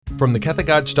From the Catholic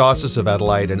Archdiocese of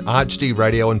Adelaide and ArchD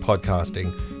Radio and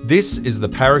Podcasting, this is the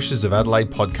Parishes of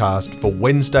Adelaide podcast for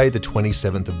Wednesday the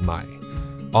 27th of May.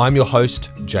 I'm your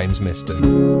host, James Meston.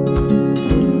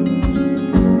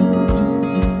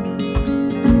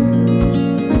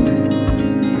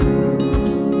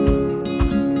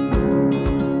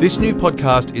 This new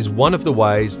podcast is one of the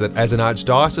ways that as an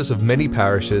archdiocese of many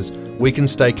parishes, we can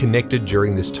stay connected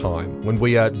during this time when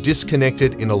we are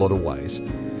disconnected in a lot of ways.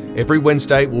 Every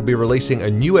Wednesday, we'll be releasing a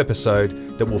new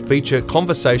episode that will feature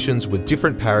conversations with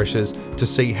different parishes to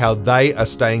see how they are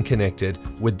staying connected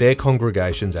with their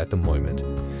congregations at the moment.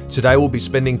 Today, we'll be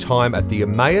spending time at the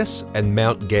Emmaus and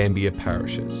Mount Gambier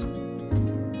parishes.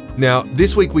 Now,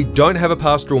 this week we don't have a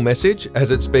pastoral message,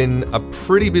 as it's been a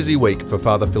pretty busy week for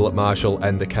Father Philip Marshall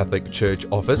and the Catholic Church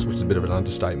Office, which is a bit of an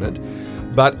understatement.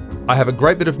 But I have a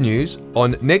great bit of news.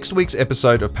 On next week's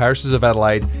episode of Parishes of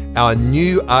Adelaide, our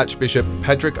new Archbishop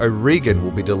Patrick O'Regan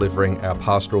will be delivering our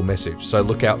pastoral message, so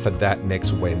look out for that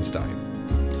next Wednesday.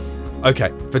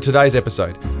 Okay, for today's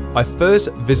episode, I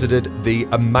first visited the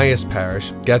Emmaus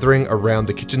parish, gathering around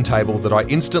the kitchen table that I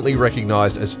instantly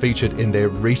recognised as featured in their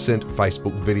recent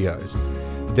Facebook videos.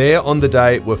 There on the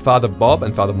day were Father Bob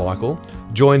and Father Michael,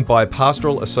 joined by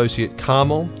Pastoral Associate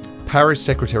Carmel, Parish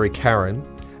Secretary Karen,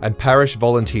 and parish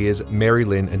volunteers Mary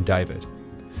Lynn and David.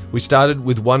 We started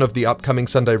with one of the upcoming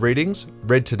Sunday readings,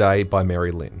 read today by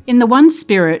Mary Lynn. In the one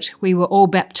Spirit we were all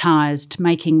baptised,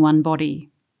 making one body.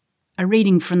 A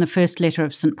reading from the first letter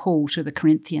of St. Paul to the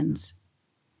Corinthians.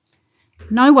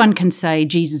 No one can say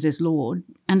Jesus is Lord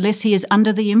unless he is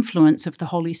under the influence of the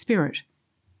Holy Spirit.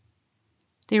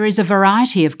 There is a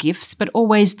variety of gifts, but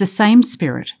always the same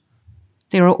Spirit.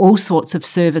 There are all sorts of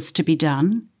service to be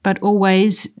done, but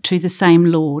always to the same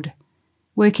Lord,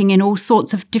 working in all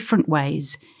sorts of different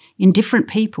ways, in different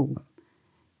people.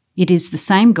 It is the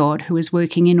same God who is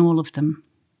working in all of them.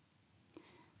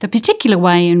 The particular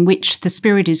way in which the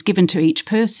Spirit is given to each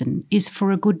person is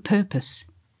for a good purpose.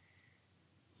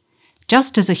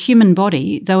 Just as a human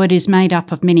body, though it is made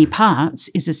up of many parts,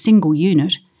 is a single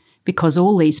unit, because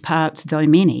all these parts, though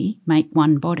many, make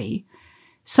one body,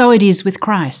 so it is with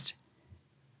Christ.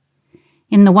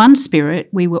 In the one Spirit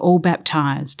we were all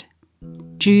baptised,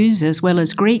 Jews as well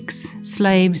as Greeks,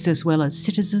 slaves as well as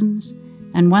citizens,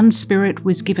 and one Spirit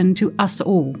was given to us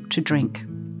all to drink.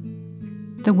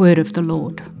 The word of the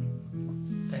Lord.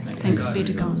 Thanks be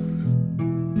to God.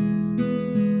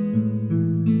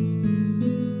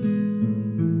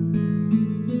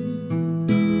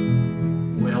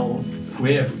 Well,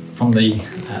 we're from the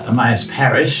Emmaus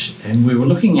parish, and we were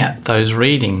looking at those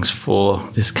readings for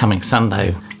this coming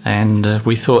Sunday, and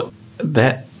we thought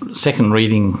that second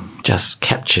reading just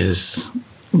captures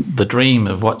the dream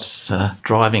of what's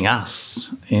driving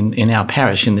us in our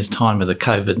parish in this time of the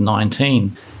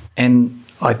COVID-19. And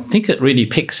I think it really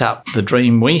picks up the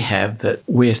dream we have, that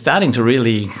we're starting to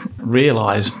really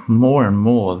realise more and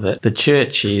more that the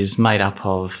church is made up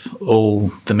of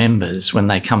all the members when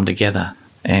they come together.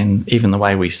 And even the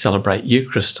way we celebrate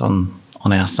Eucharist on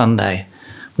our Sunday,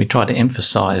 we try to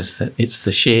emphasise that it's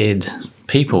the shared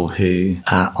people who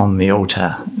are on the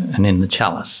altar and in the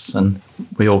chalice, and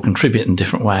we all contribute in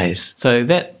different ways. So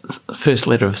that first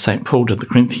letter of St. Paul to the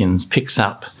Corinthians picks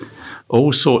up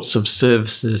all sorts of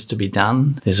services to be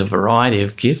done. There's a variety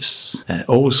of gifts,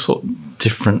 all sorts of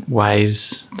different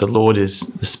ways the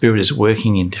Spirit is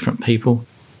working in different people.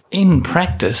 In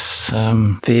practice,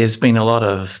 there's been a lot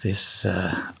of this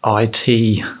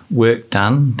IT work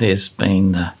done. There's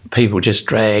been people just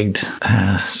dragged,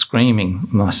 screaming,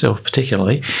 myself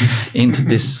particularly, into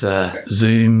this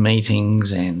Zoom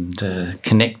meetings and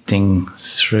connecting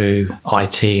through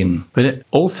IT. But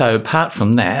also, apart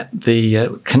from that,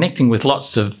 the connecting with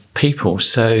lots of people.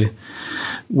 So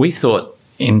we thought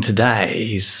in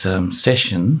today's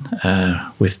session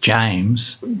with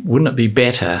James, wouldn't it be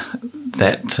better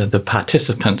that the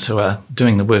participants who are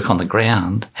doing the work on the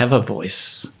ground have a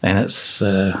voice, and it's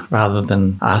rather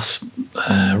than us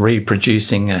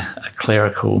reproducing a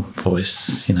clerical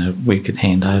voice, we could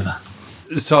hand over.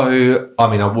 So,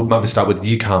 I would maybe start with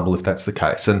you, Carmel, if that's the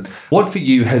case. And what for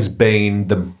you has been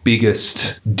the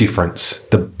biggest difference,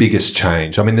 the biggest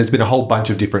change? There's been a whole bunch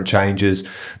of different changes.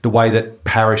 The way that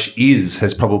parish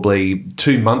has probably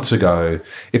 2 months ago,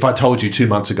 if I told you 2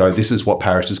 months ago this is what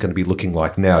parish is going to be looking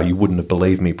like now, you wouldn't have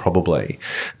believed me probably.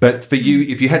 But for you,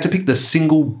 if you had to pick the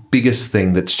single biggest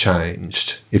thing that's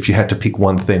changed, if you had to pick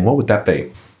one thing, what would that be?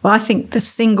 Well, I think the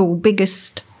single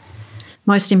biggest,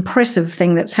 most impressive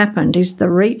thing that's happened is the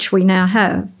reach we now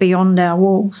have beyond our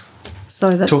walls.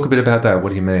 So that, talk a bit about that. What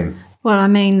do you mean? Well, I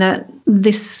mean that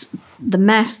this the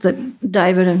Mass that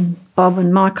David and Bob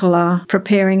and Michael are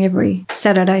preparing every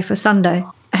Saturday for Sunday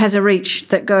has a reach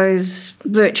that goes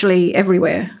virtually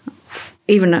everywhere,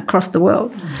 even across the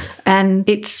world. And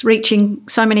it's reaching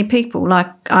so many people. Like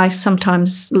I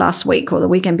sometimes last week or the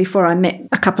weekend before, I met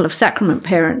a couple of sacrament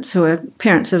parents who are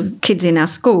parents of kids in our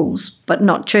schools, but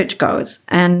not churchgoers.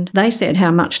 And they said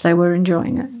how much they were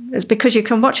enjoying it. It's because you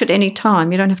can watch it any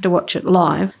time. You don't have to watch it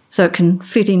live, so it can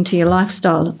fit into your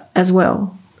lifestyle as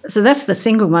well. So that's the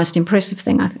single most impressive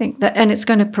thing, I think. And it's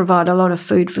going to provide a lot of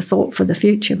food for thought for the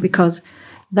future, because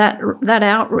that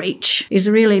outreach is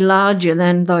really larger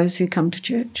than those who come to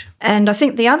church. And I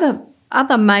think the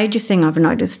other major thing I've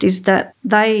noticed is that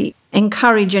they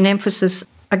encourage an emphasis,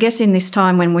 I guess in this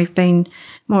time when we've been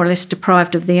more or less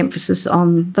deprived of the emphasis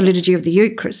on the liturgy of the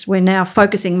Eucharist, we're now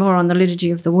focusing more on the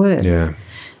liturgy of the Word. Yeah.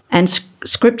 And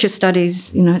scripture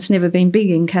studies, it's never been big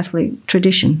in Catholic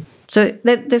tradition. So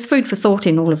there's food for thought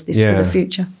in all of this for the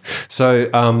future. So,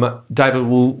 David,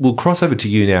 we'll cross over to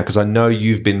you now, because I know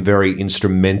you've been very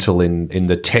instrumental in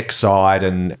the tech side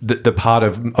and the part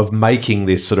of making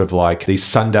this sort of like these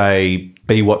Sunday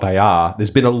be what they are.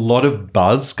 There's been a lot of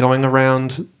buzz going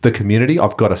around the community,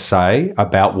 I've got to say,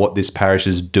 about what this parish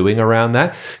is doing around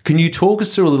that. Can you talk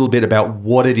us through a little bit about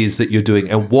what it is that you're doing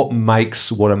and what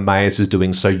makes what Emmaus is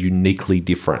doing so uniquely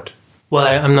different? Well,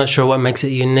 I'm not sure what makes it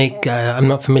unique. I'm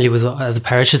not familiar with what other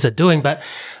parishes are doing, but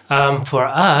for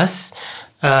us,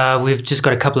 we've just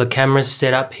got a couple of cameras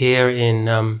set up here in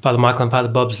Father Michael and Father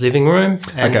Bob's living room.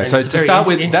 Okay, so to start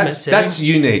with, that's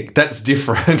unique. That's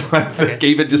different.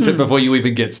 Even just before you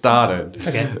even get started.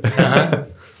 Okay.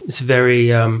 It's a very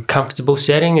comfortable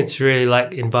setting. It's really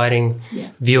like inviting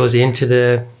viewers into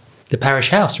the parish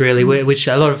house, really, which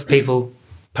a lot of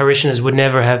parishioners would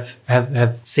never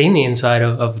have seen the inside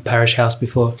of a parish house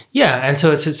before. Yeah, and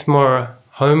so it's more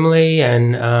homely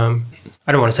and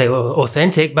I don't want to say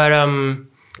authentic, but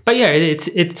yeah, it's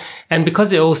and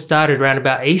because it all started around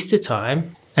about Easter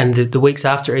time and the weeks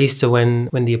after Easter when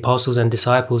the apostles and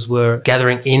disciples were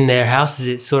gathering in their houses,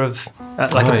 it's sort of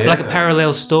like a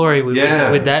parallel story with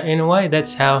that in a way.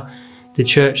 That's how the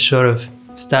church sort of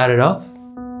started off.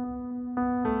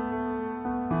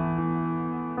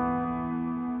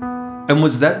 And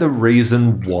was that the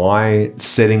reason why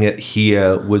setting it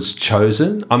here was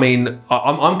chosen? I mean,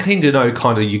 I'm keen to know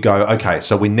kind of you go, okay,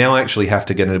 so we now actually have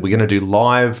to we're going to do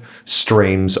live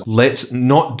streams. Let's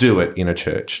not do it in a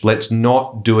church. Let's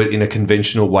not do it in a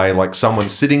conventional way, like someone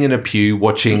sitting in a pew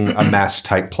watching a mass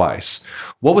take place.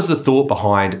 What was the thought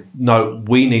behind, no,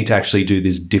 we need to actually do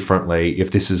this differently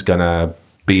if this is going to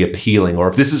be appealing, or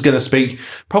if this is going to speak,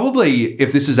 probably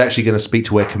if this is actually going to speak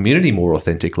to our community more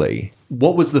authentically?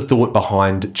 What was the thought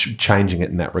behind changing it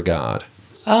in that regard?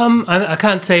 I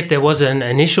can't say if there was an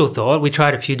initial thought. We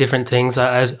tried a few different things.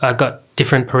 I got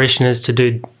different parishioners to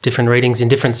do different readings in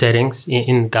different settings,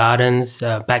 in gardens,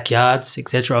 backyards,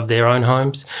 etc., of their own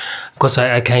homes. Of course,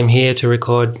 I came here to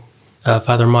record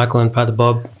Father Michael and Father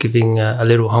Bob giving a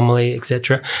little homily,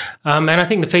 etc. And I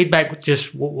think the feedback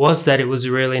just was that it was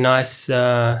a really nice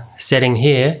setting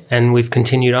here, and we've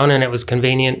continued on, and it was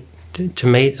convenient to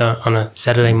meet on a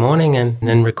Saturday morning and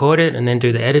then record it and then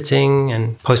do the editing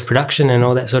and post-production and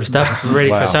all that sort of stuff ready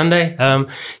for Sunday.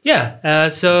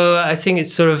 So I think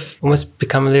it's sort of almost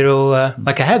become a little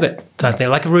like a habit type thing,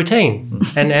 like a routine.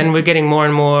 And we're getting more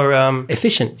and more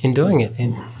efficient in doing it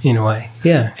in a way.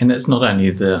 Yeah. And it's not only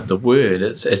the word,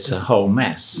 it's a whole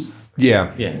mass.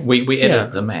 Yeah. Yeah. We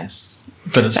edit the mass,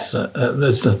 but it's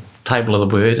the table of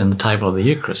the word and the table of the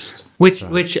Eucharist. Which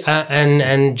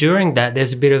and during that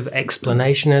there's a bit of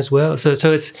explanation as well. So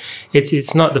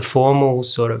it's not the formal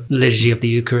sort of liturgy of the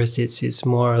Eucharist. It's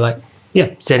more like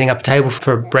setting up a table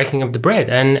for breaking of the bread.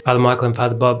 And Father Michael and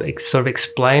Father Bob sort of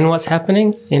explain what's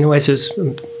happening in a way. So it's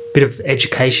a bit of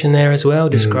education there as well,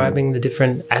 describing the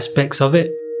different aspects of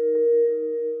it.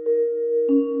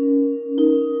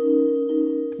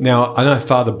 Now, I know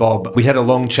Father Bob, we had a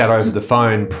long chat over the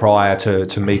phone prior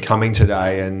to me coming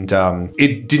today, and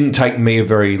it didn't take me a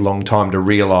very long time to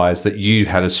realise that you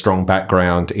had a strong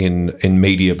background in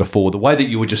media before. The way that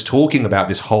you were just talking about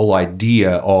this whole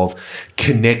idea of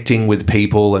connecting with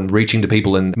people and reaching to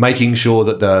people and making sure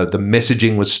that the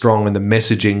messaging was strong and the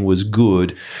messaging was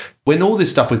good. When all this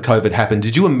stuff with COVID happened,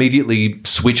 did you immediately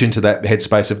switch into that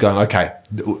headspace of going, okay,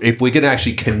 if we're going to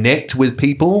actually connect with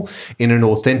people in an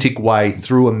authentic way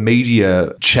through a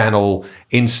media channel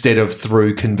instead of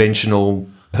through conventional,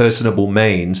 personable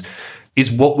means,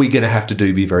 is what we're going to have to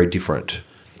do be very different?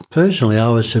 Personally, I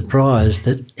was surprised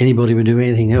that anybody would do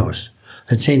anything else.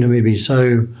 It seemed to me to be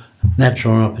so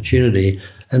natural an opportunity.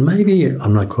 And maybe,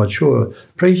 I'm not quite sure,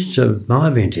 priests of my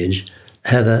vintage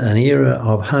had an era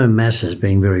of home masses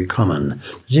being very common.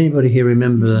 Does anybody here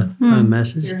remember home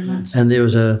masses? Very much. And there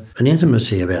was an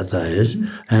intimacy about those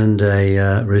and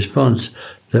a response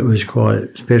that was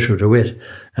quite special to it.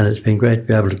 And it's been great to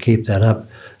be able to keep that up.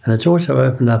 And it's also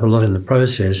opened up a lot in the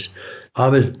process.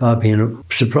 I've been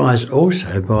surprised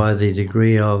also by the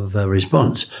degree of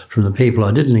response from the people.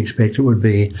 I didn't expect it would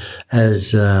be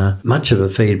as much of a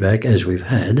feedback as we've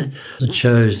had. It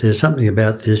shows there's something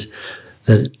about this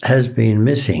that has been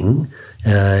missing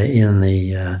in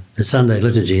the Sunday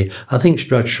liturgy. I think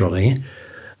structurally,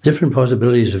 different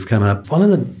possibilities have come up. One of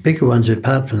the bigger ones,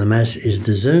 apart from the Mass, is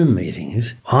the Zoom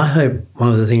meetings. I hope one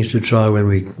of the things to try when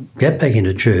we get back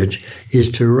into church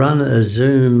is to run a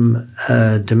Zoom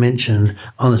dimension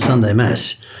on the Sunday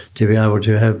Mass, to be able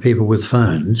to have people with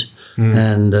phones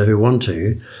and who want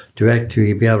to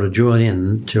actually be able to join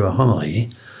in to a homily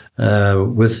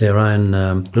with their own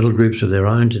little groups of their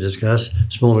own to discuss,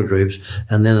 smaller groups,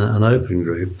 and then an open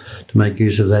group to make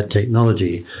use of that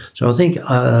technology. So I think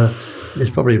there's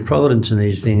probably providence in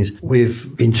these things.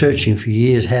 We've been searching for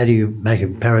years, how do you make a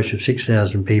parish of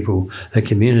 6,000 people a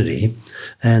community?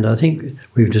 And I think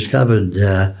we've discovered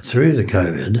through the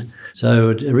COVID. So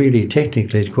it really,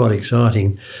 technically, it's quite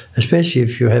exciting, especially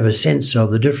if you have a sense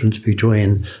of the difference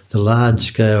between the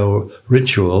large-scale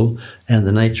ritual and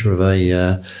the nature of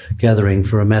a gathering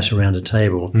for a Mass around a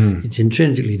table. It's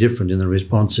intrinsically different in the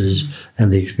responses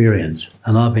and the experience.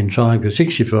 And I've been trying for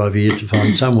 65 years to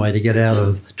find some way to get out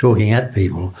of talking at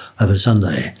people over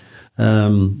Sunday.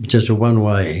 Just a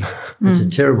one-way. It's a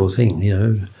terrible thing, you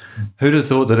know. Who'd have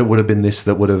thought that it would have been this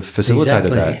that would have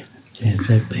facilitated that? Yeah,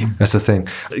 exactly. That's the thing.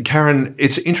 Karen,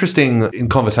 it's interesting in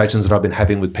conversations that I've been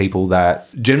having with people that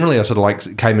generally I sort of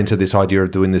like came into this idea of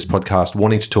doing this podcast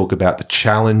wanting to talk about the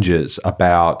challenges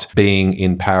about being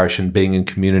in parish and being in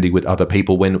community with other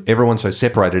people when everyone's so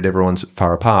separated, everyone's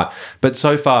far apart. But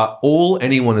so far, all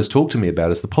anyone has talked to me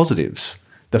about is the positives.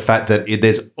 The fact that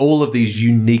there's all of these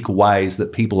unique ways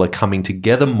that people are coming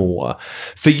together more.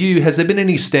 For you, has there been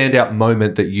any standout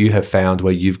moment that you have found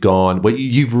where you've gone, where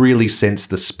you've really sensed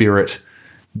the Spirit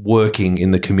working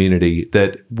in the community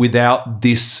that without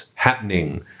this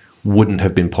happening wouldn't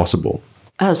have been possible?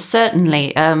 Oh,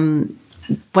 certainly.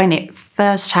 When it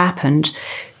first happened,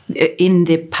 in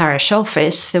the parish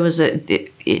office, there was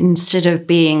instead of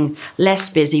being less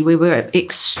busy, we were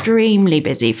extremely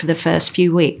busy for the first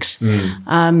few weeks.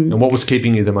 And what was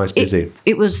keeping you the most busy?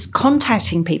 It was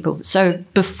contacting people. So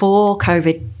before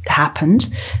COVID happened,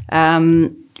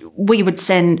 we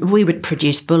would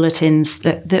produce bulletins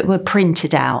that were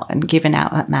printed out and given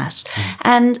out at Mass,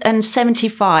 and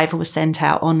 75 were sent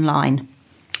out online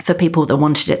for people that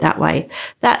wanted it that way.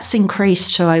 That's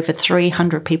increased to over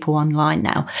 300 people online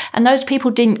now. And those people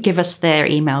didn't give us their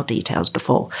email details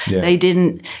before. Yeah. They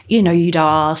didn't, you'd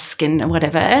ask and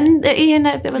whatever. And,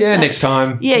 there was next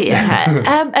time.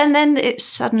 Yeah. And then it's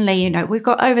suddenly, we've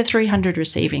got over 300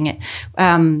 receiving it.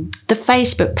 The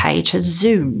Facebook page has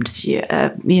zoomed,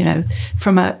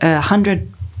 from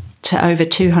 100 to over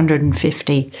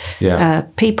 250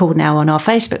 people now on our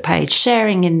Facebook page,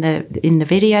 sharing in the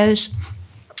videos,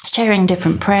 sharing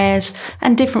different prayers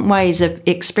and different ways of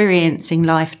experiencing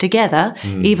life together,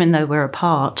 even though we're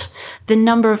apart. The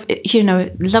number of,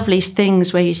 lovely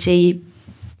things where you see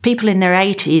people in their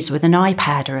 80s with an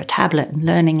iPad or a tablet and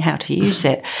learning how to use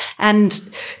it. And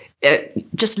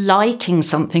just liking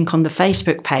something on the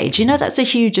Facebook page, that's a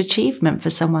huge achievement for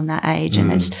someone that age,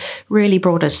 and it's really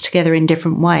brought us together in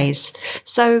different ways.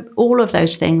 So all of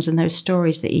those things and those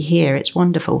stories that you hear, it's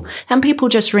wonderful. And people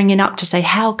just ringing up to say,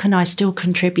 how can I still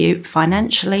contribute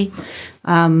financially,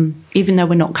 even though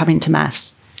we're not coming to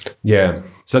Mass? Yeah.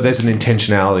 So there's an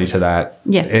intentionality to that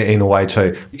in a way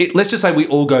too. Let's just say we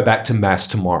all go back to Mass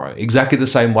tomorrow, exactly the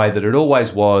same way that it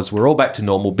always was. We're all back to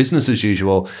normal, business as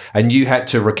usual, and you had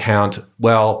to recount,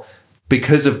 well,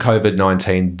 because of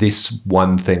COVID-19, this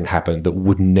one thing happened that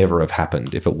would never have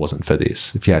happened if it wasn't for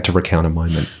this, if you had to recount a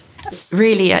moment.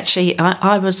 Really, actually,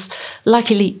 I was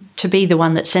luckily to be the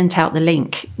one that sent out the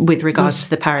link with regards to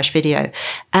the parish video.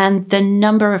 And the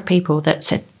number of people that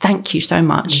said, thank you so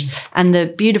much. And the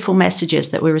beautiful messages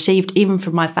that were received, even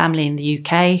from my family in the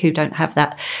UK who don't have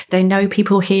that. They know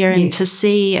people here and to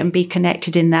see and be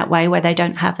connected in that way where they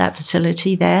don't have that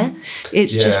facility there.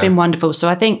 It's just been wonderful. So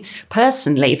I think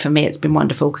personally for me, it's been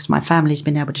wonderful because my family's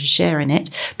been able to share in it.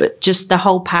 But just the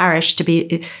whole parish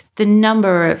the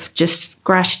number of just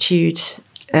gratitude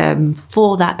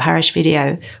for that parish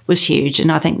video was huge,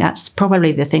 and I think that's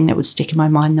probably the thing that would stick in my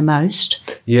mind the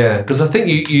most. Yeah, because I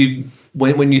think you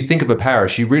when you think of a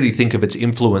parish, you really think of its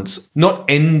influence not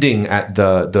ending at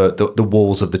the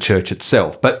walls of the church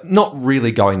itself, but not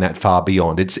really going that far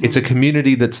beyond. It's a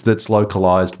community that's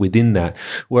localized within that.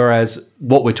 Whereas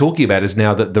what we're talking about is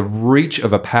now that the reach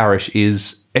of a parish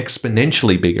is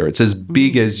exponentially bigger. It's as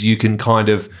big as you can kind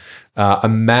of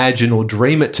imagine or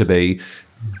dream it to be,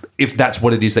 if that's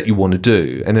what it is that you want to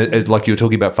do. And like you were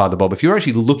talking about, Father Bob, if you're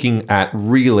actually looking at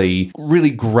really,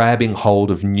 really grabbing hold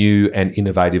of new and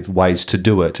innovative ways to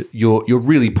do it, you're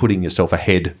really putting yourself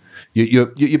ahead. You're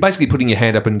basically putting your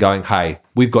hand up and going, hey,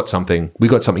 we've got something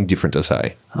different to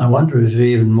say. I wonder if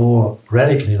even more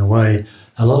radically, in a way,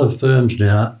 a lot of firms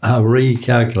now are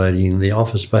recalculating the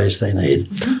office space they need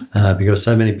because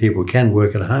so many people can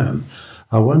work at home.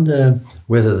 I wonder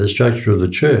whether the structure of the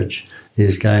church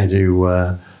is going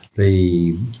to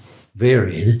be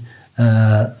varied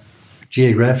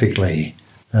geographically.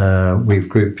 We've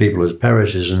grouped people as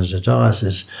parishes and as a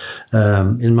diocese.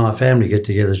 In my family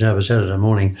get-togethers now for Saturday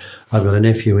morning, I've got a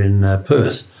nephew in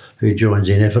Perth who joins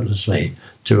in effortlessly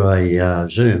to a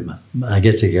Zoom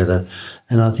get-together.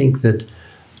 And I think that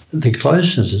the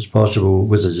closeness that's possible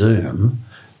with a Zoom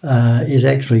is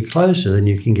actually closer than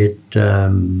you can get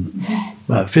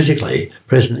physically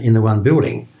present in the one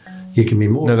building. You can be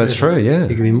more. No, that's true. Yeah,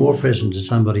 you can be more present to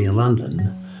somebody in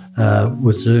London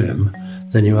with Zoom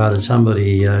than you are to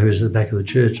somebody who's at the back of the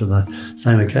church on the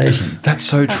same occasion. That's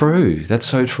so true. That's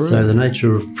so true. So the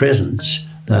nature of presence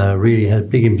really had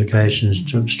big implications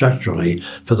structurally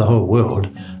for the whole world,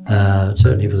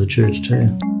 certainly for the church too.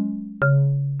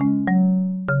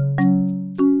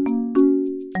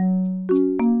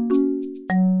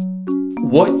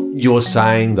 What you're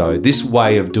saying, though, this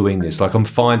way of doing this, like I'm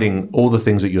finding all the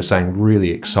things that you're saying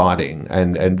really exciting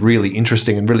and really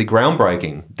interesting and really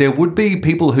groundbreaking. There would be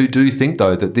people who do think,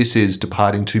 though, that this is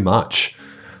departing too much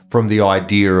from the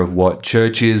idea of what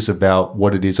church is, about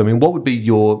what it is. I mean, what would be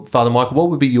your, Father Michael, what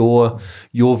would be your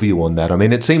view on that? I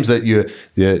mean, it seems that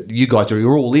you guys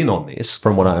you're all in on this,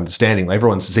 from what I'm understanding.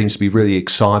 Everyone seems to be really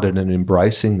excited and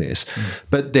embracing this.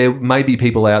 But there may be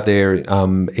people out there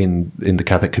in the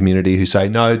Catholic community who say,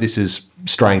 no, this is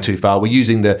straying too far. We're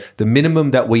using the minimum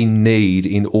that we need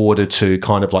in order to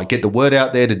kind of like get the word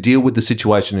out there to deal with the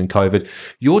situation in COVID.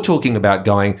 You're talking about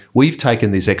going, we've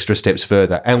taken these extra steps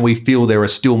further and we feel there are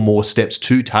still more steps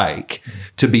to take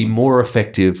to be more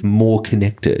effective, more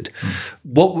connected.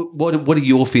 What are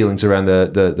your feelings around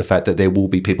the fact that there will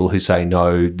be people who say,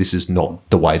 no, this is not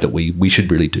the way that we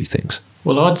should really do things?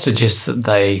 Well, I'd suggest that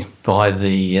they buy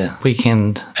the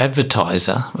Weekend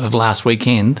Advertiser of last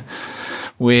weekend,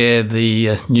 where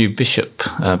the new Bishop,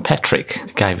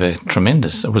 Patrick, gave it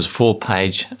was a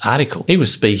 4-page article. He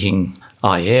was speaking,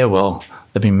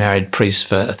 they've been married priests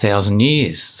for 1,000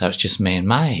 years, so it's just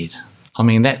man-made. I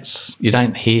mean, you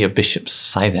don't hear bishops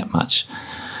say that much.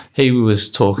 He was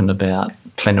talking about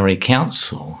plenary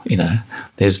council,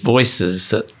 there's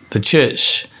voices that the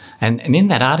church, and in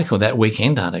that article, that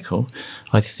weekend article,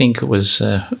 I think it was,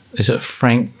 is it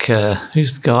Frank,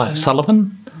 who's the guy,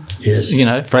 Sullivan? Yes.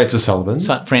 Francis Sullivan.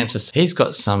 Francis, he's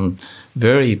got some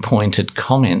very pointed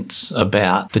comments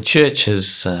about the church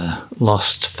has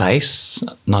lost face,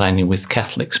 not only with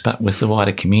Catholics, but with the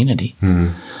wider community.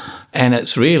 And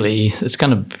it's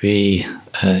going to be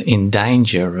in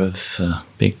danger of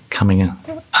becoming an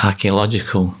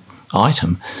archaeological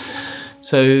item.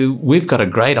 So we've got a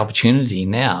great opportunity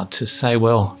now to say,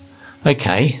 well,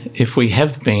 okay, if we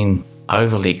have been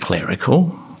overly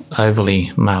clerical, overly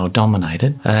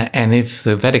male-dominated, and if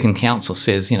the Vatican Council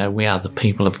says, we are the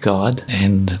people of God,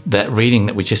 and that reading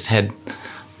that we just had,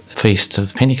 Feast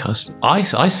of Pentecost, I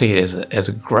see it as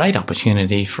a great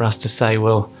opportunity for us to say,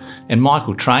 well, and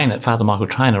Father Michael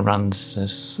Trainer runs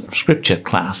scripture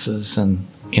classes, and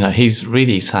he's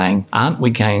really saying, aren't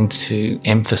we going to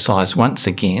emphasise once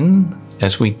again,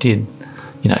 as we did,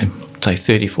 say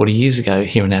 30, 40 years ago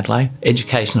here in Adelaide,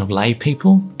 education of lay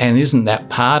people? And isn't that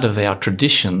part of our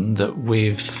tradition that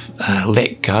we've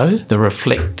let go, the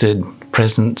reflected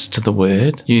presence to the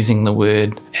Word, using the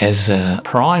Word as a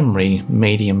primary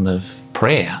medium of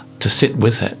prayer, to sit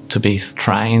with it, to be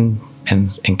trained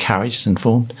and encouraged and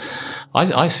formed?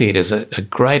 I see it as a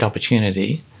great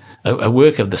opportunity, a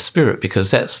work of the Spirit,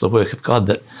 because that's the work of God,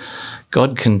 that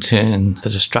God can turn the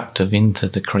destructive into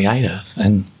the creative,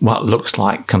 and what looks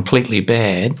like completely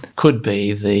bad could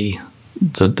be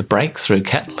the breakthrough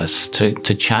catalyst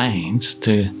to change,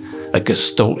 to a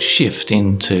Gestalt shift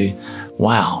into,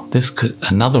 wow, this could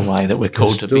another way that we're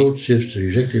called to be. Gestalt shift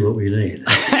is exactly what we need.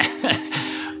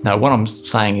 No, what I'm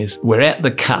saying is we're at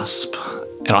the cusp,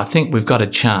 and I think we've got a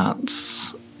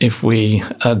chance if we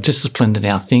are disciplined in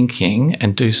our thinking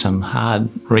and do some hard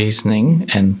reasoning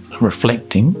and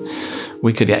reflecting,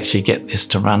 we could actually get this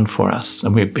to run for us,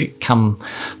 and we've become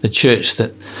the church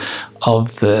that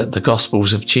of the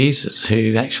Gospels of Jesus,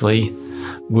 who actually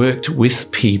worked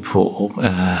with people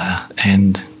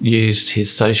and used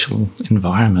his social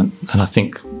environment. And I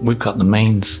think we've got the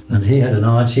means. And he had an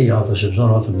IT office. It was not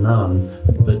often known,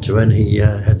 but when he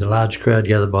had the large crowd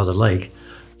gathered by the lake,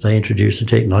 they introduced the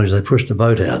technology. They pushed the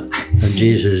boat out, and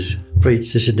Jesus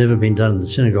preached. This had never been done in the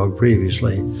synagogue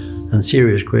previously, and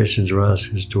serious questions were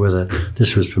asked as to whether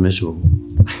this was permissible.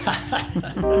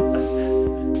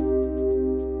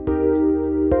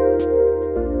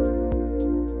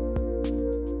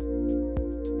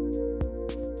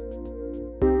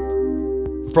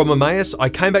 From Emmaus, I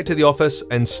came back to the office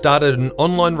and started an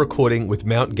online recording with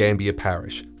Mount Gambier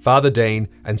Parish, Father Dean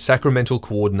and Sacramental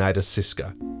Coordinator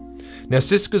Siska. Now,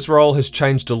 Siska's role has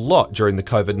changed a lot during the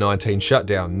COVID-19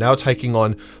 shutdown, now taking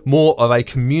on more of a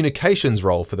communications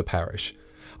role for the parish.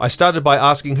 I started by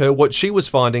asking her what she was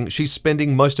finding she's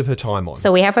spending most of her time on.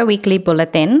 So we have a weekly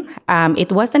bulletin.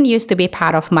 It wasn't used to be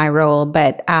part of my role,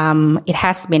 but it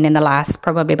has been in the last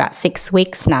probably about 6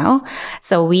 weeks now.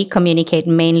 So we communicate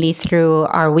mainly through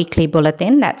our weekly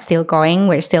bulletin. That's still going.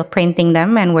 We're still printing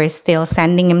them, and we're still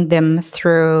sending them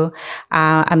through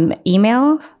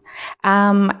email.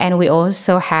 And we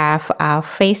also have our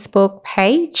Facebook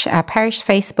page, our parish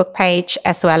Facebook page,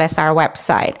 as well as our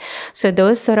website. So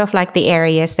those sort of like the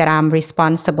areas that I'm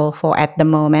responsible for at the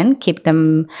moment, keep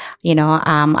them,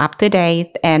 up to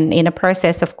date. And in the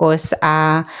process, of course,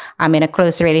 I'm in a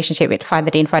close relationship with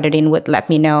Father Dean. Father Dean would let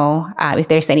me know if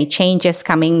there's any changes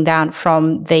coming down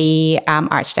from the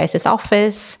Archdiocese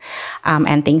office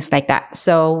and things like that.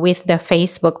 So with the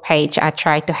Facebook page, I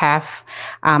try to have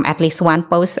at least one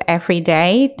post every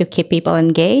day to keep people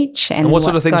engaged. And what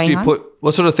sort of things do you put?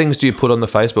 What sort of things do you put on the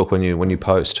Facebook when you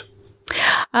post?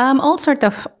 All sorts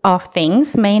of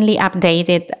things, mainly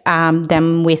updated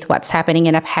them with what's happening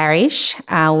in a parish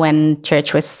when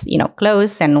church was,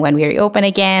 closed and when we reopen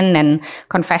again and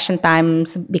confession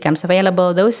times becomes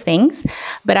available, those things.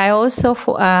 But I also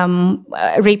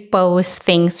repost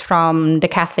things from the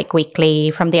Catholic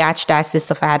Weekly, from the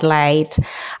Archdiocese of Adelaide,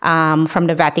 from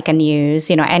the Vatican News,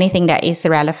 anything that is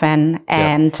relevant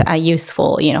and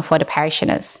useful, for the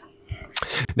parishioners.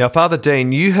 Now, Father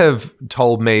Dean, you have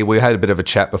told me, we had a bit of a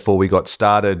chat before we got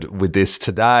started with this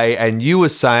today, and you were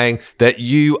saying that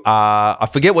you are, I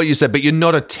forget what you said, but you're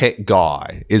not a tech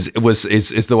guy, is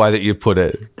the way that you've put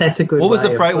it. That's a good What was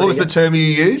the phrase? What was the term you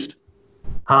used?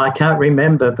 I can't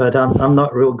remember, but I'm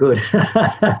not real good.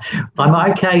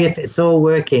 I'm okay if it's all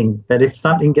working, but if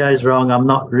something goes wrong, I'm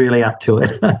not really up to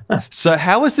it. So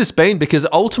how has this been? Because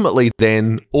ultimately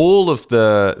then all of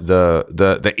the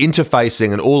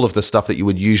interfacing and all of the stuff that you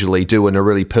would usually do in a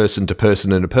really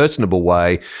person-to-person and a personable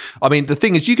way, I mean, the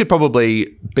thing is you could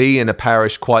probably be in a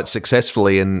parish quite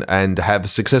successfully and have a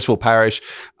successful parish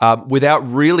without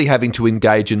really having to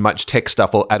engage in much tech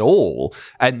stuff at all.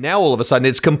 And now all of a sudden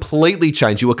it's completely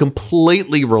changed. You were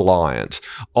completely reliant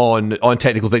on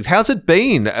technical things. How's it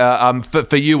been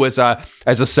for you as a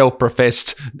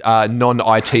self-professed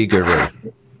non-IT guru?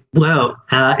 Well,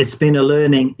 it's been a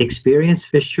learning experience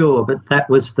for sure, but that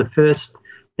was the first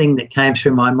thing that came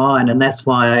through my mind, and that's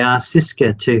why I asked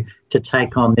Siska to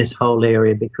take on this whole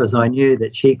area, because I knew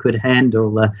that she could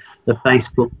handle the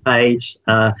Facebook page,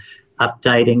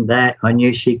 updating that. I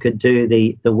knew she could do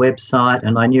the website,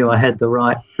 and I knew I had the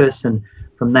right person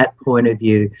from that point of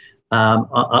view.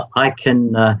 I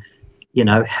can,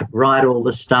 write all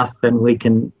the stuff,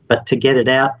 and but to get it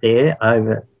out there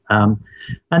over, and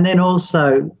then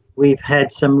also we've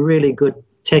had some really good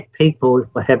tech people,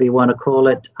 whatever you want to call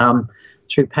it,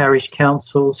 through parish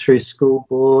councils, through school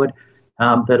board,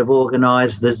 that have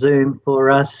organised the Zoom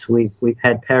for us. We've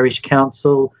had parish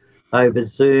council over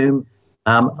Zoom.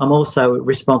 I'm also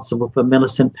responsible for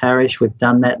Millicent Parish. We've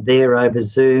done that there over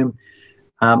Zoom.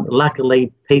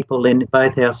 Luckily, people in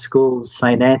both our schools,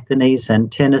 St Anthony's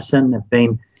and Tennyson, have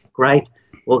been great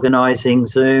organising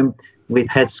Zoom. We've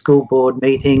had school board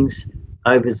meetings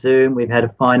over Zoom. We've had a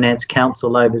finance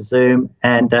council over Zoom.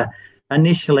 And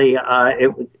initially,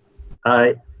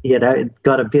 it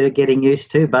got a bit of getting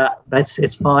used to, but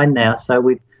it's fine now. So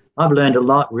I've learned a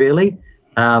lot, really,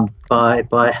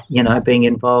 by being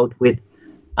involved with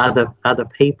other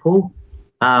people.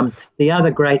 The other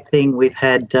great thing, we've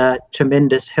had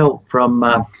tremendous help from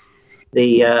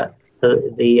the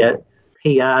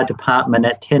PR department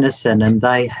at Tennyson, and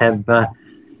they have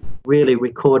really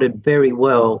recorded very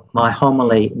well my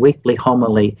weekly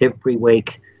homily every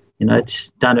week.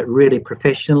 It's done it really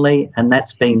professionally, and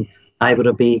that's been able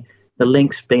to be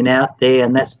link's been out there,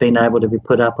 and that's been able to be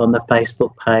put up on the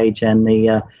Facebook page and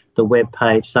the web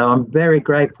page. So I'm very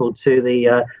grateful to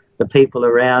the people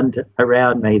around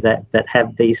me that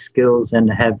have these skills and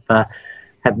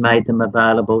have made them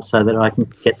available so that I can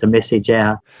get the message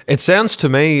out. It sounds to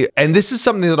me, and this is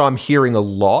something that I'm hearing a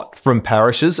lot from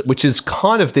parishes, which is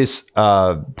kind of this.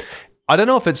 I don't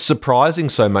know if it's surprising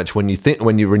so much when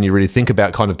you really think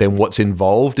about kind of then what's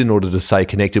involved in order to stay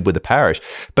connected with the parish.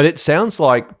 But it sounds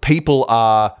like people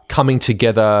are coming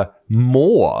together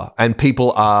more, and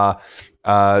people are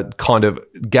kind of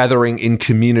gathering in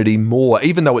community more,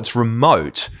 even though it's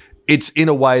remote. It's in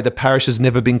a way the parish has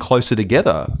never been closer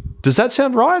together. Does that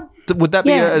sound right? Would that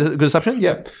be a good assumption?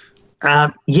 Yeah.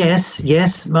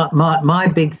 Yes. My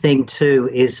big thing too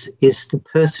is the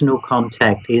personal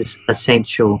contact is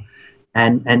essential,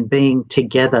 and being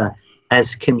together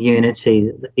as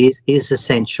community is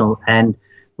essential, and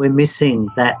we're missing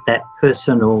that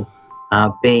personal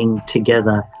being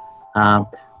together.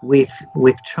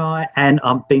 We've tried, and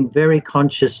I've been very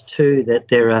conscious too that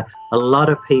there are a lot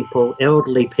of people,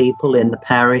 elderly people in the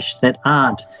parish that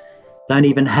don't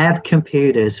even have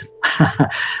computers,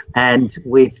 and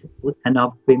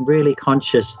I've been really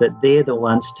conscious that they're the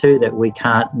ones too that we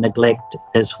can't neglect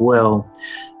as well.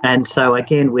 And so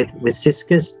again, with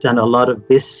Siska's done a lot of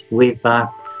this. We've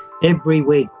every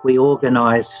week we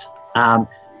organise a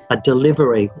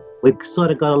delivery. We've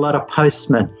sort of got a lot of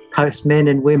postmen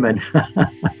and women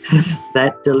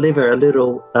that deliver a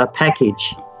little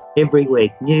package every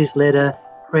week. Newsletter,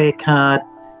 prayer card,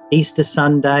 Easter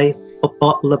Sunday, a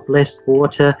bottle of blessed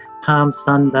water, Palm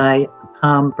Sunday, a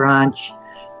palm branch,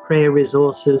 prayer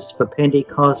resources for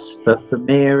Pentecost, for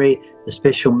Mary, the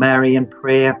special Marian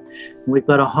prayer. We've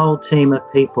got a whole team of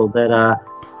people that are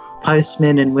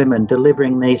postmen and women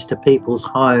delivering these to people's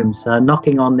homes,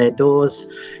 knocking on their doors.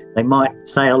 They might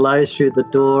say hello through the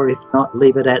door, if not,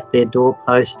 leave it at their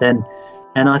doorpost. And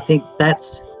I think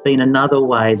that's been another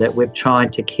way that we've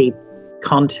tried to keep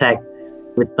contact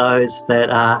with those that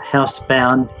are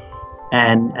housebound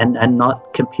and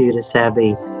not computer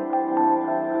savvy.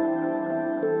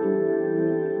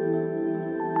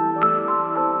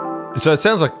 So it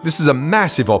sounds like this is a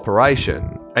massive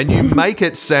operation, and you make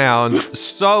it sound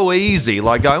so easy,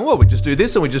 like going, well, we just do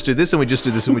this and we just do this and we just do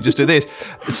this and we just do this.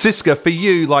 Siska, for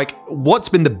you, like, what's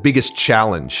been the biggest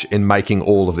challenge in making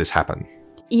all of this happen?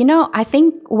 I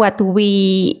think what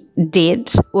we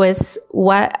did was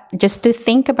just to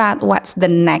think about what's the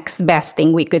next best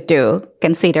thing we could do,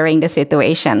 considering the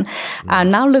situation.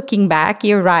 Now looking back,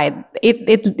 you're right.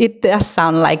 It does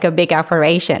sound like a big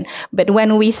operation. But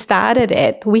when we started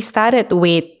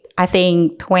with, I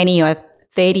think, 20 or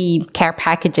 30 care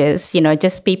packages,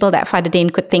 just people that Father Dean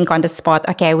could think on the spot,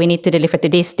 okay, we need to deliver to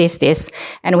this,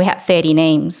 and we had 30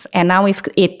 names. And now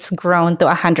it's grown to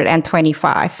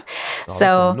 125. So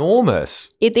that's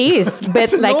enormous. It is.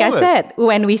 But like I said,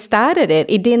 when we started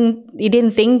we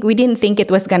didn't think it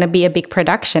was going to be a big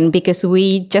production, because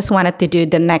we just wanted to do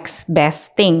the next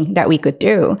best thing that we could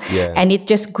do. Yeah. And it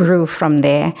just grew from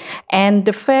there. And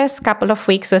the first couple of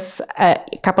weekends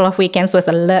was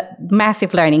a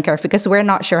massive learning curve, because we're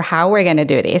not sure how we're going to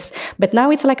do this. But now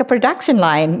it's like a production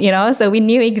line, so we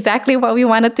knew exactly what we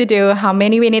wanted to do, how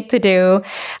many we need to do,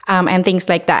 and things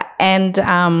like that. And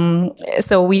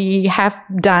so we have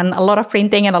done a lot of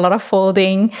printing and a lot of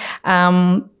folding.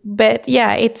 But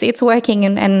yeah, it's working,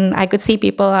 and I could see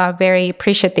people are very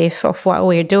appreciative of what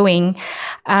we're doing.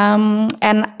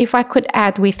 And if I could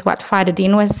add with what Father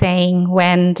Dean was saying,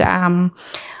 when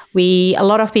a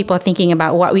lot of people are thinking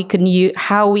about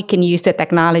how we can use the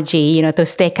technology, to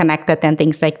stay connected and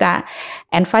things like that.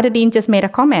 And Father Dean just made a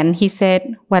comment. He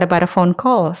said, what about phone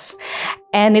calls?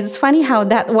 And it's funny how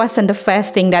that wasn't the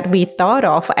first thing that we thought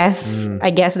of as, I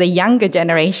guess, the younger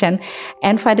generation.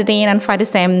 And Father Dean and Father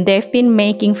Sam, they've been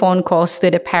making phone calls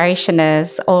to the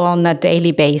parishioners on a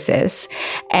daily basis.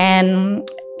 And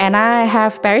I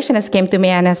have parishioners came to me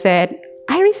and I said,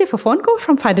 I received a phone call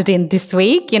from Father Dean this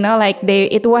week,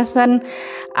 it wasn't,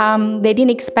 they didn't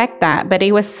expect that, but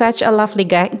it was such a lovely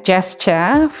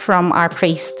gesture from our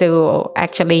priest to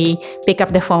actually pick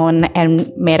up the phone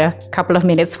and made a couple of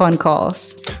minutes phone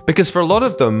calls. Because for a lot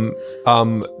of them,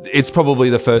 it's probably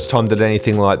the first time that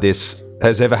anything like this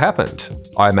has ever happened,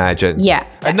 I imagine. Yeah,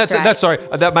 that's right. Sorry,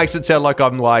 that makes it sound like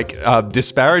I'm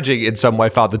disparaging in some way,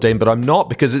 Father Dean, but I'm not,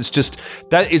 because it's just,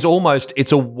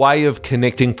 it's a way of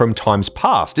connecting from times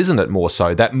past, isn't it? More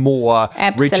so, that more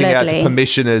Absolutely. Reaching out to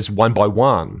permissioners one by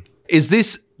one. Is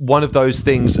this one of those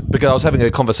things, because I was having a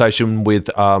conversation with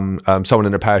someone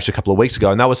in a parish a couple of weeks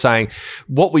ago, and they were saying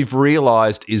what we've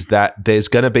realised is that there's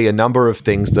going to be a number of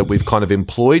things that we've kind of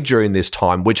employed during this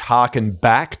time which harken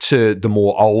back to the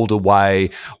more older way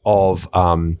of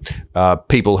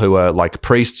people who are like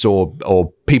priests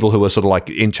or people who are sort of like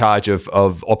in charge of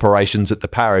operations at the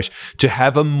parish, to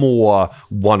have a more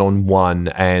one-on-one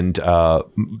and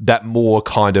that more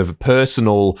kind of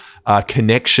personal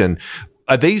connection.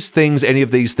 Are these things, any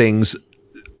of these things,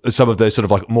 some of those sort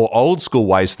of like more old school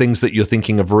ways, things that you're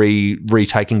thinking of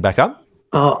retaking back up?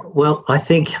 Oh, well, I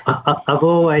think I've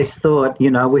always thought,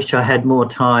 I wish I had more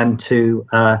time to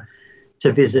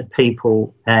visit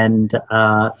people. And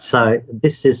so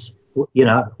this is,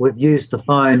 we've used the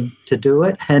phone to do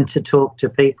it and to talk to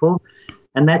people.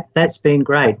 And that's been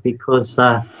great, because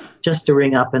just to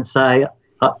ring up and say,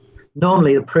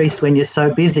 normally the priest, when you're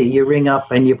so busy, you ring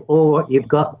up and you've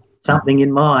got something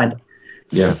in mind.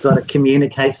 Yeah. You've got to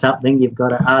communicate something, you've got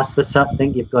to ask for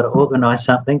something, you've got to organise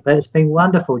something. But it's been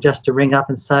wonderful just to ring up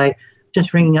and say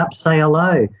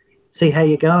hello, see how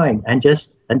you're going, and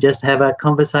just have a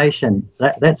conversation.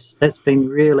 That's been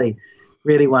really,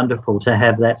 really wonderful to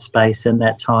have that space and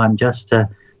that time just to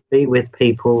be with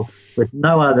people with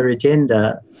no other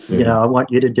agenda. Yeah. I want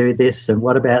you to do this and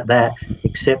what about that,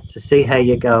 except to see how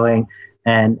you're going.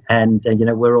 And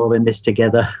we're all in this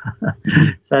together.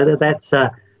 So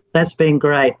that's been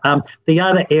great. The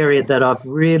other area that I've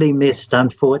really missed,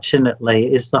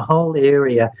 unfortunately, is the whole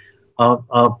area of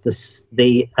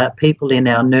the people in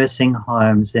our nursing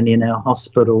homes and in our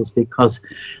hospitals, because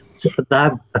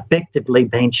they've effectively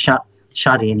been shut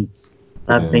in.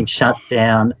 They've been shut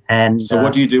down. And so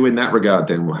what do you do in that regard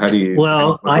then? How do you?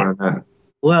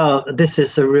 Well, this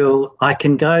is I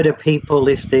can go to people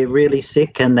if they're really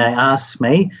sick and they ask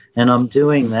me, and I'm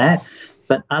doing that.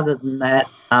 But other than that,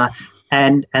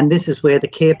 and this is where the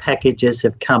care packages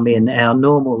have come in, our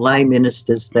normal lay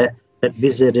ministers that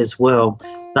visit as well,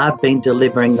 they've been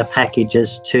delivering the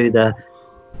packages to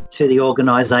the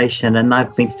organisation, and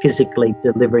they've been physically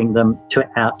delivering them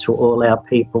out to all our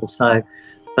people. So,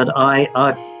 but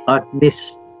I've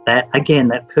missed that, again,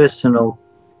 that personal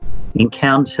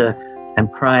encounter and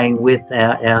praying with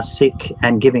our sick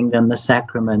and giving them the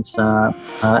sacraments,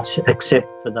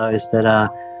 except for those that are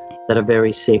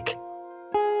very sick.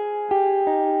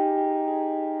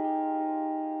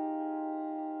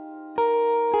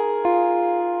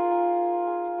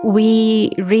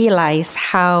 We realize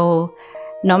how,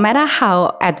 no matter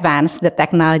how advanced the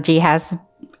technology has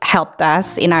helped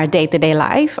us in our day-to-day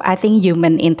life, I think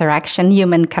human interaction,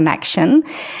 human connection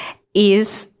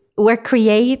we're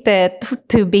created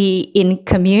to be in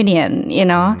communion,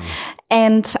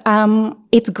 and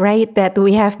it's great that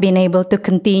we have been able to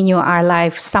continue our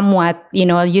life somewhat,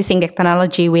 using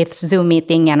technology with Zoom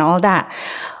meeting and all that.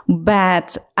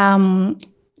 But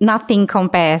nothing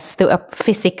compares to a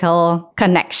physical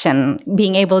connection,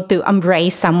 being able to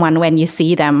embrace someone when you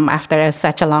see them after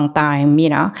such a long time,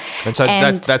 And so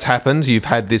that's happened. You've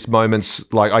had this moments,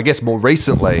 like, I guess more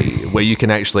recently, where you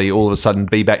can actually all of a sudden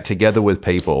be back together with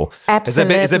people.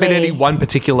 Absolutely. Has there been any one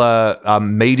particular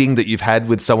meeting that you've had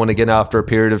with someone again after a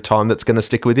period of time that's going to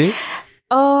stick with you?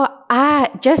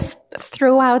 Just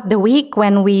throughout the week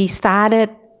when we started,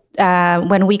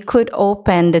 when we could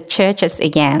open the churches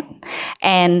again,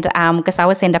 and because I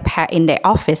was in the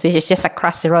office, which is just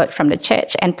across the road from the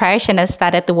church, and parishioners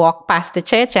started to walk past the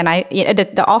church and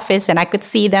the office, and I could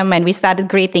see them, and we started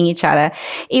greeting each other.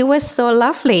 It was so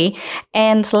lovely.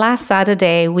 And last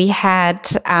Saturday we had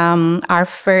our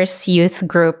first youth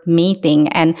group meeting,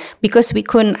 and because we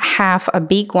couldn't have a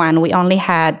big one, we only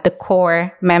had the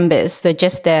core members, so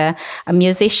just a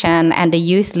musician and the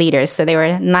youth leaders. So there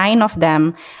were 9 of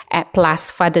them,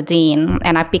 plus Father Dean,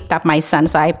 and I picked up my son,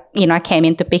 so I came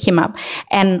in to pick him up.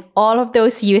 And all of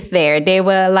those youth there, they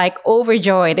were like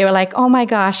overjoyed. They were like, oh my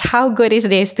gosh, how good is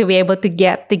this to be able to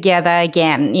get together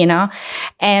again,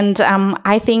 And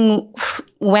I think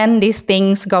when these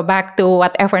things go back to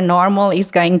whatever normal is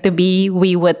going to be,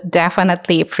 we would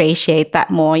definitely appreciate that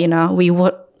more, We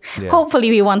would, hopefully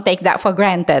we won't take that for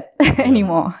granted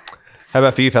anymore. How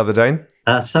about for you, Father Dean?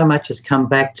 So much has come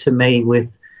back to me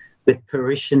with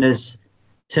parishioners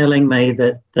telling me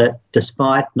that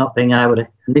despite not being able to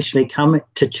initially come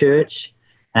to church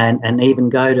and even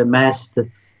go to Mass,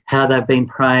 how they've been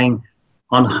praying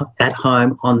at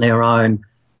home on their own,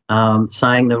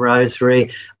 saying the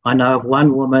rosary. I know of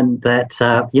one woman that,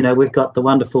 we've got the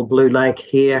wonderful Blue Lake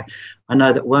here. I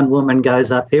know that one woman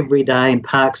goes up every day and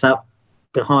parks up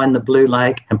behind the Blue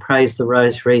Lake and prays the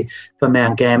rosary for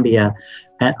Mount Gambier.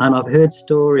 And I've heard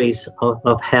stories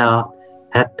of how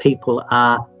people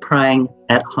are praying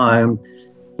at home,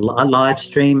 live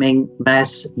streaming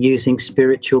Mass using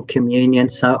spiritual communion.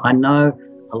 So I know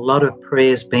a lot of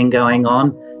prayer's been going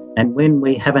on. And when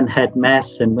we haven't had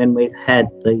Mass and when we've had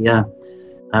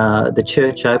the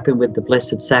church open with the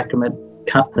Blessed Sacrament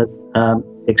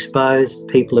exposed,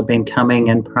 people have been coming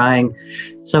and praying.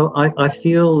 So I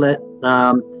feel that,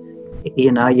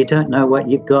 you don't know what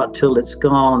you've got till it's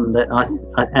gone.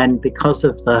 And because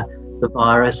of the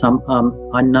virus,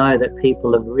 I know that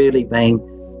people have really been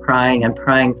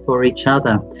praying for each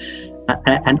other.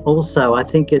 And also, I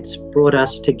think it's brought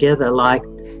us together. Like,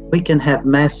 we can have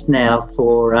Mass now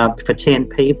for 10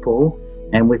 people,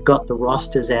 and we've got the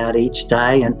rosters out each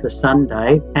day and for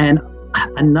Sunday. And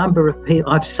a number of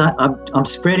people, I'm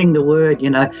spreading the word,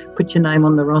 put your name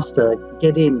on the roster,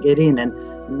 get in. And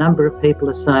a number of people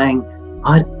are saying,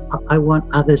 I want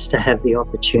others to have the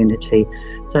opportunity.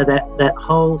 So that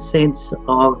whole sense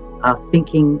of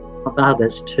thinking of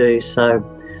others too. So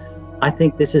I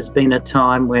think this has been a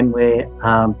time when we're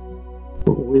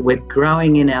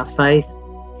growing in our faith,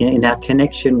 in our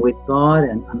connection with God,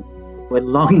 and we're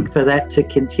longing for that to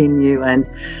continue and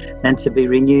to be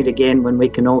renewed again when we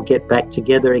can all get back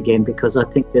together again, because I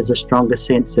think there's a stronger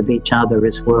sense of each other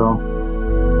as well.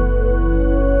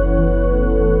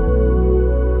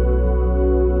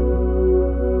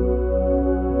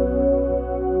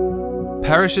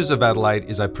 Parishes of Adelaide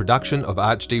is a production of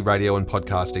ArchD Radio and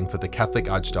Podcasting for the Catholic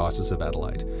Archdiocese of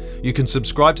Adelaide. You can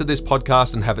subscribe to this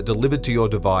podcast and have it delivered to your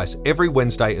device every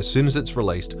Wednesday as soon as it's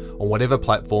released on whatever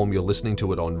platform you're listening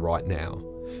to it on right now.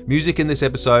 Music in this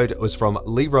episode was from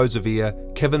Lee Rosevere,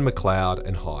 Kevin McLeod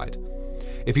and Hyde.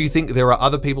 If you think there are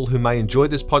other people who may enjoy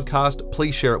this podcast,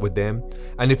 please share it with them.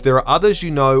 And if there are others you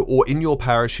know or in your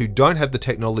parish who don't have the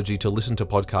technology to listen to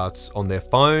podcasts on their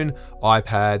phone,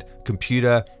 iPad,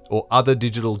 computer, or other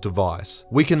digital device,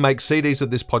 we can make CDs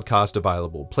of this podcast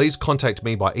available. Please contact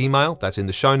me by email, that's in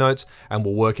the show notes, and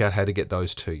we'll work out how to get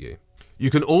those to you.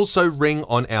 You can also ring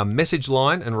on our message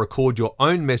line and record your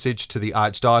own message to the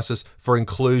Archdiocese for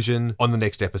inclusion on the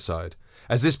next episode.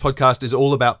 As this podcast is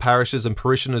all about parishes and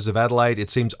parishioners of Adelaide, it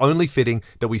seems only fitting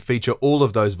that we feature all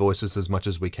of those voices as much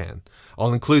as we can.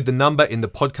 I'll include the number in the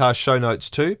podcast show notes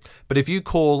too, but if you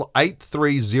call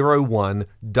 8301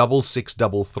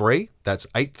 6633, that's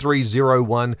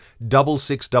 8301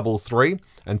 6633,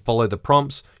 and follow the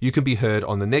prompts, you can be heard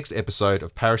on the next episode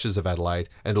of Parishes of Adelaide,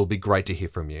 and it'll be great to hear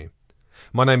from you.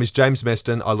 My name is James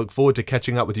Meston. I look forward to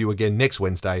catching up with you again next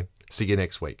Wednesday. See you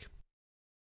next week.